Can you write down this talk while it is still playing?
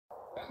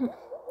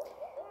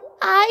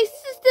Hi,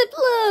 Sister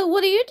Blue.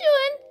 What are you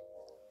doing?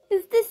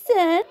 Is this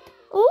sand?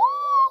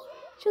 Oh,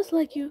 just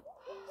like you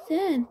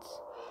said.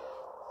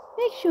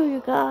 Make sure,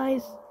 you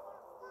guys.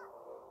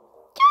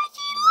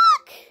 Josie,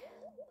 look!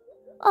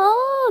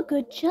 Oh,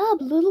 good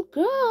job, little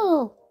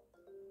girl.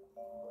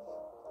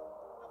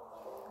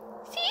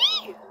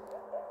 See?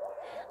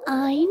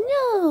 I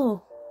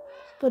know.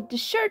 But the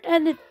shirt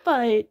ended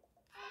fine,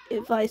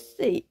 if I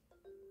say.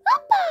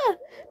 Papa!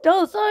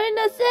 Those are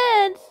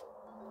innocent.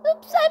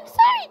 Oops, I'm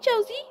sorry,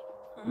 Josie.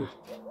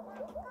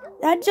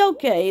 That's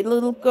okay,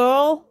 little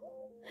girl.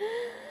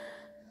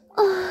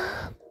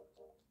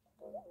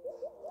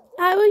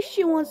 I wish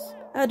she was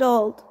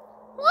adult.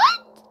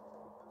 What?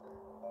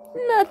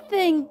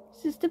 Nothing,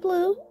 Sister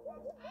Blue.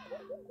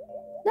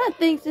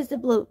 Nothing, Sister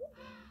Blue.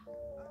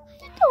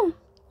 I don't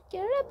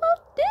care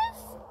about this.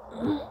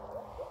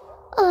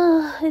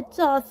 It's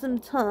awesome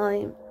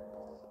time.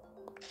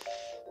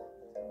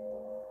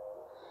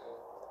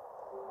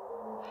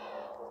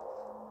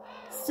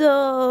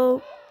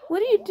 So,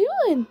 what are you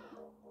doing?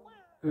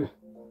 You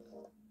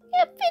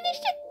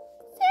finished the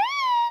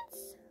dance.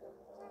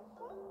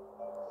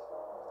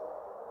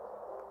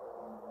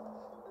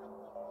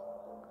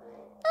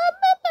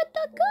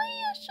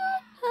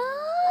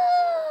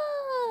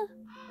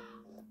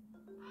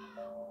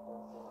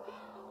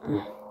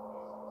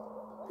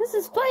 This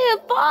is playing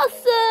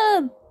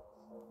awesome.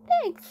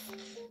 Thanks.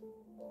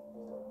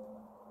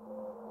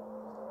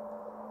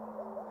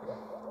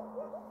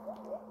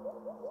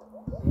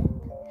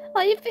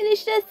 Are you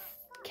finished this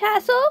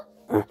castle?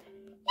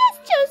 Yes,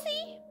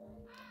 Josie.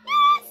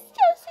 Yes,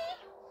 Josie.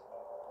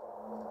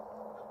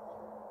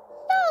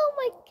 Oh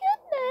my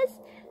goodness.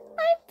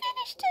 I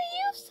finished to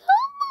you so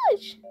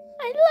much.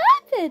 I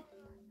love it.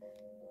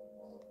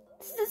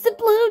 Sister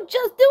Blue,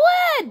 just do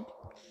it.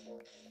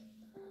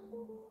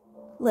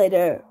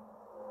 Later.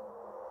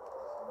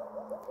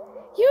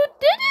 You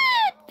did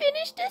it!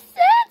 Finish the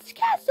Sands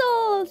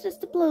Castle,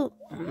 Sister Blue.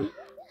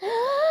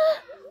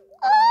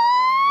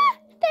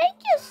 Thank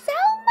you so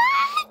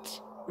much.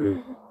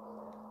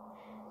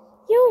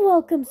 You're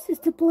welcome,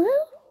 Sister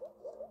Blue.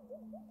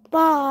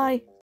 Bye.